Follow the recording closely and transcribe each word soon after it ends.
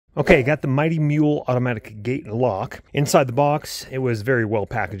Okay, got the Mighty Mule automatic gate and lock. Inside the box, it was very well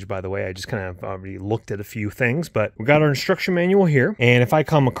packaged, by the way. I just kind of already looked at a few things, but we got our instruction manual here. And if I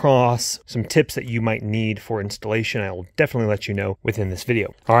come across some tips that you might need for installation, I will definitely let you know within this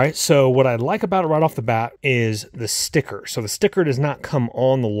video. All right, so what I like about it right off the bat is the sticker. So the sticker does not come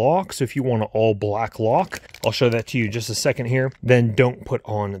on the lock. So if you want an all black lock, I'll show that to you in just a second here, then don't put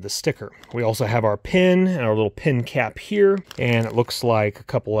on the sticker. We also have our pin and our little pin cap here. And it looks like a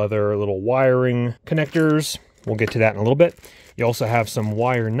couple other little wiring connectors. We'll get to that in a little bit. You also have some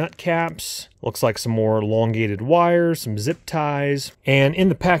wire nut caps. Looks like some more elongated wires, some zip ties. And in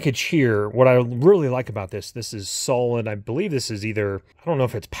the package here, what I really like about this is solid. I believe this is either, I don't know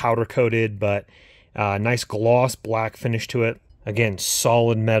if it's powder coated, but nice gloss black finish to it. Again,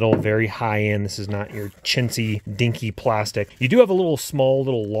 solid metal, very high end. This is not your chintzy, dinky plastic. You do have a little small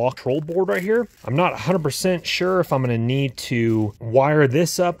lock control board right here. I'm not 100% sure if I'm going to need to wire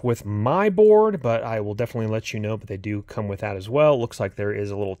this up with my board, but I will definitely let you know. But they do come with that as well. Looks like there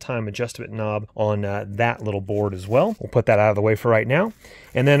is a little time adjustment knob on that little board as well. We'll put that out of the way for right now.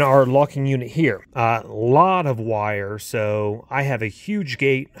 And then our locking unit here. A lot of wire, so I have a huge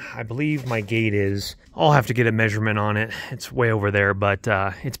gate. I believe my gate is, I'll have to get a measurement on it. It's way over there, but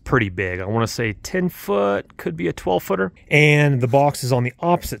it's pretty big. I want to say 10 foot, could be a 12 footer. And the box is on the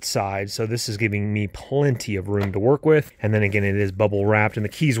opposite side, so this is giving me plenty of room to work with. And then again, it is bubble wrapped, and the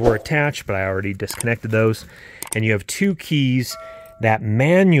keys were attached, but I already disconnected those. And you have two keys that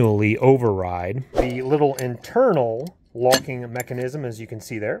manually override the little internal locking mechanism, as you can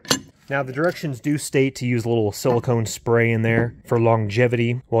see there. Now the directions do state to use a little silicone spray in there for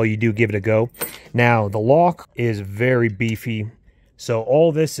longevity while you do give it a go. Now the lock is very beefy, so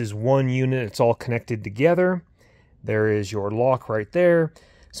all this is one unit. It's all connected together. There is your lock right there.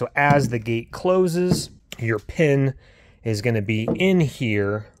 So as the gate closes, your pin is going to be in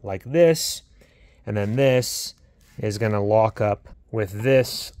here like this, and then this is going to lock up with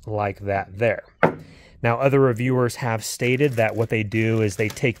this like that there. Now, other reviewers have stated that what they do is they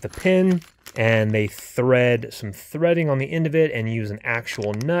take the pin and they thread some threading on the end of it and use an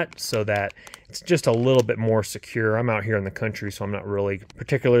actual nut so that it's just a little bit more secure. I'm out here in the country, so I'm not really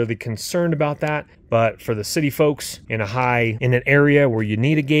particularly concerned about that. But for the city folks in an area where you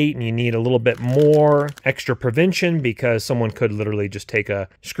need a gate and you need a little bit more extra prevention, because someone could literally just take a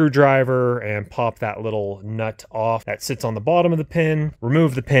screwdriver and pop that little nut off that sits on the bottom of the pin,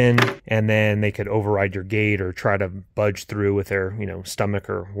 remove the pin, and then they could override your gate or try to budge through with their, stomach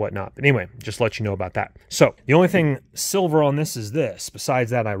or whatnot. But anyway, just let you know about that. So the only thing silver on this is this.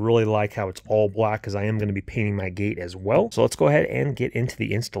 Besides that, I really like how it's all black, because I am going to be painting my gate as well. So let's go ahead and get into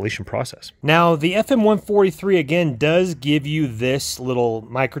the installation process. Now, the FM143 again does give you this little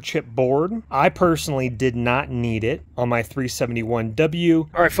microchip board. I personally did not need it on my 371W.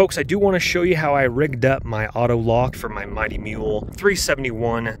 All right, folks, I do want to show you how I rigged up my auto lock for my Mighty Mule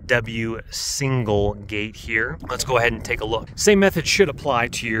 371W single gate here. Let's go ahead and take a look. Same method should apply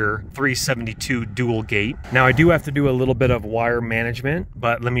to your 372 dual gate. Now, I do have to do a little bit of wire management,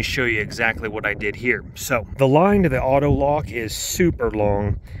 but let me show you exactly what I did here. So the line to the auto lock is super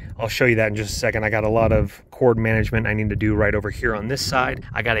long. I'll show you that in just a second. I got a lot of cord management I need to do right over here on this side.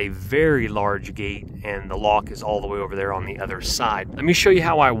 I got a very large gate, and the lock is all the way over there on the other side. Let me show you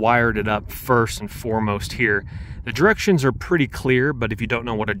how I wired it up first and foremost here. The directions are pretty clear, but if you don't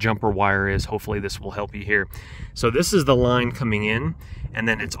know what a jumper wire is, hopefully this will help you here. So this is the line coming in, and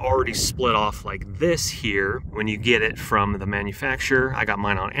then it's already split off like this here when you get it from the manufacturer. I got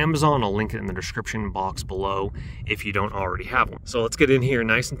mine on Amazon. I'll link it in the description box below if you don't already have one. So let's get in here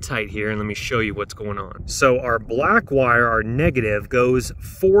nice and tight here, and let me show you what's going on. So our black wire, our negative, goes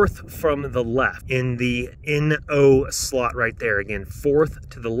fourth from the left in the NO slot right there. Again, fourth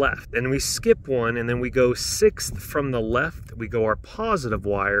to the left. Then we skip one, and then we go sixth from the left. We go our positive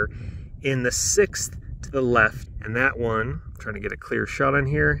wire in the sixth to the left, and that one, I'm trying to get a clear shot on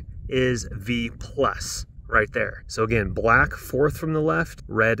here, is V plus right there. So again, black fourth from the left,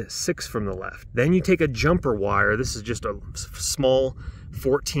 red sixth from the left. Then you take a jumper wire. This is just a small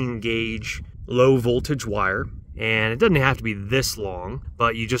 14 gauge low voltage wire, and it doesn't have to be this long,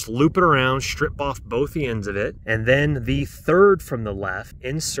 but you just loop it around, strip off both the ends of it, and then the third from the left,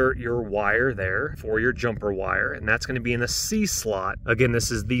 insert your wire there for your jumper wire, and that's going to be in the C slot. Again, this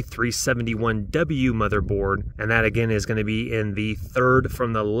is the 371W motherboard, and that again is going to be in the third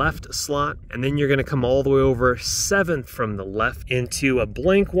from the left slot, and then you're going to come all the way over seventh from the left into a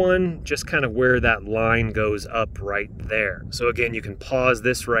blank one, just kind of where that line goes up right there. So again, you can pause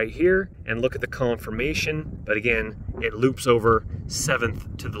this right here and look at the confirmation, but again, in, it loops over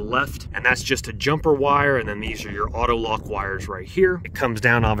 7th to the left, and that's just a jumper wire, and then these are your auto lock wires right here. It comes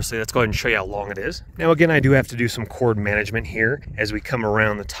down, obviously. Let's go ahead and show you how long it is. Now again, I do have to do some cord management here. As we come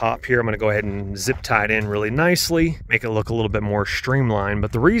around the top here, I'm gonna go ahead and zip tie it in really nicely, make it look a little bit more streamlined.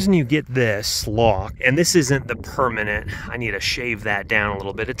 But the reason you get this lock, and this isn't the permanent, I need to shave that down a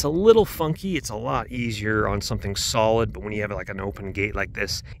little bit. It's a little funky. It's a lot easier on something solid, but when you have like an open gate like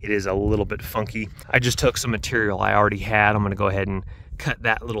this, it is a little bit funky. I just took some material I already had. I'm gonna go ahead and cut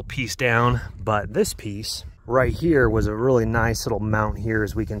that little piece down, but this piece right here was a really nice little mount here,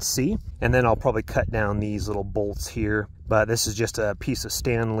 as we can see. And then I'll probably cut down these little bolts here, but this is just a piece of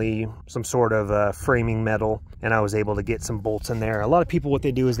Stanley, some sort of framing metal, and I was able to get some bolts in there. A lot of people, what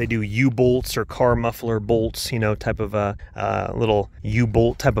they do is they do U-bolts or car muffler bolts, you know, type of a little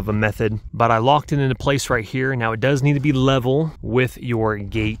U-bolt type of a method. But I locked it into place right here. Now it does need to be level with your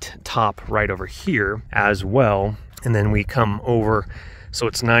gate top right over here as well. And then we come over so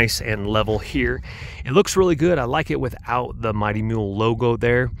it's nice and level here. It looks really good. I like it without the Mighty Mule logo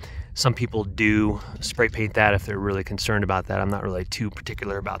there. Some people do spray paint that if they're really concerned about that. I'm not really too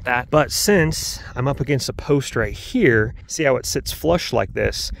particular about that. But since I'm up against a post right here, see how it sits flush like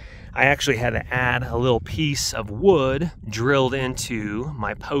this? I actually had to add a little piece of wood drilled into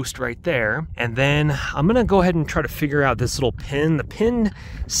my post right there. And then I'm gonna go ahead and try to figure out this little pin. The pin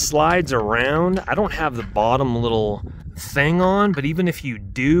slides around. I don't have the bottom little thing on, but even if you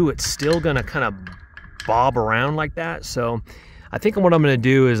do, it's still gonna kind of bob around like that. So I think what I'm gonna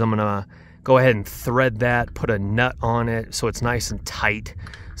do is I'm gonna go ahead and thread that, put a nut on it so it's nice and tight,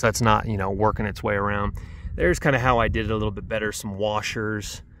 so that's not, you know, working its way around. There's kind of how I did it a little bit better. Some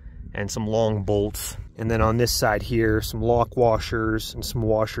washers and some long bolts. And then on this side here, some lock washers and some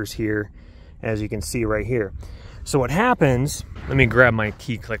washers here, as you can see right here. So what happens, let me grab my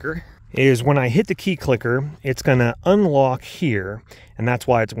key clicker, is when I hit the key clicker, it's gonna unlock here, and that's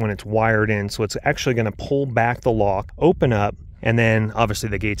why it's when it's wired in. So it's actually gonna pull back the lock, open up, and then obviously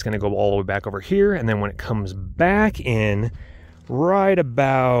the gate's gonna go all the way back over here. And then when it comes back in, right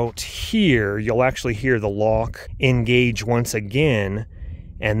about here, you'll actually hear the lock engage once again,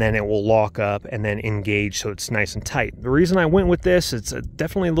 and then it will lock up and then engage so it's nice and tight. The reason I went with this, it's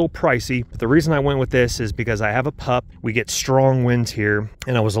definitely a little pricey, but the reason I went with this is because I have a pup. We get strong winds here,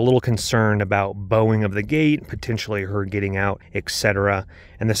 and I was a little concerned about bowing of the gate, potentially her getting out, etc.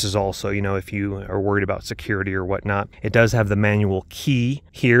 And this is also, you know, if you are worried about security or whatnot, it does have the manual key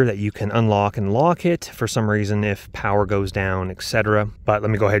here that you can unlock and lock it for some reason if power goes down, etc. But let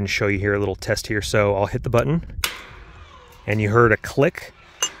me go ahead and show you here a little test here. So I'll hit the button, and you heard a click,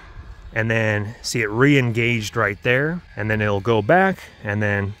 and then see it re-engaged right there, and then it'll go back, and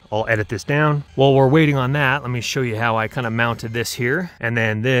then I'll edit this down. While we're waiting on that, let me show you how I kind of mounted this here. And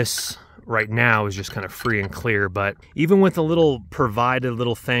then this right now is just kind of free and clear, but even with the little provided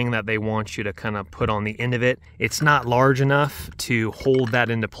little thing that they want you to kind of put on the end of it, it's not large enough to hold that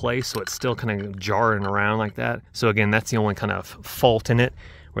into place, so it's still kind of jarring around like that. So again, that's the only kind of fault in it,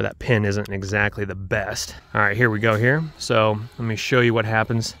 where that pin isn't exactly the best. All right, here we go here. So let me show you what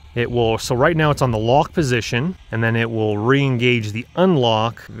happens. It will, so right now it's on the lock position, and then it will re-engage the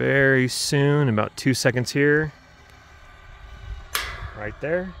unlock very soon, about 2 seconds here. Right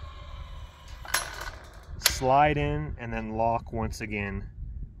there. Slide in and then lock once again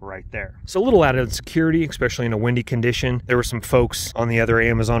right there. So a little added security, especially in a windy condition. There were some folks on the other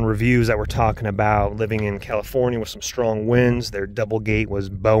Amazon reviews that were talking about living in California with some strong winds. Their double gate was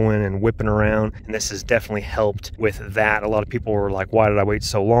bowing and whipping around, and this has definitely helped with that. A lot of people were like, why did I wait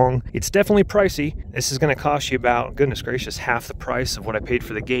so long? It's definitely pricey. This is going to cost you about, goodness gracious, half the price of what I paid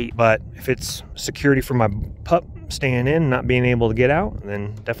for the gate. But if it's security for my pup staying in, not being able to get out,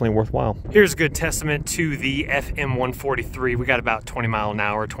 then definitely worthwhile. Here's a good testament to the FM143. We got about 20 mile an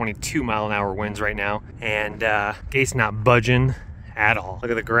hour, 22 mile an hour winds right now, and gate's not budging at all.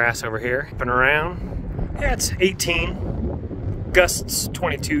 Look at the grass over here, up and around. Yeah, it's 18, gusts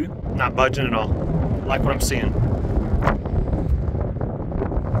 22, not budging at all. Like what I'm seeing.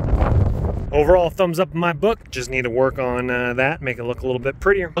 Overall, thumbs up in my book. Just need to work on that, make it look a little bit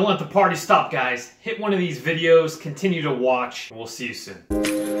prettier. Don't let the party stop, guys. Hit one of these videos, continue to watch. We'll see you soon.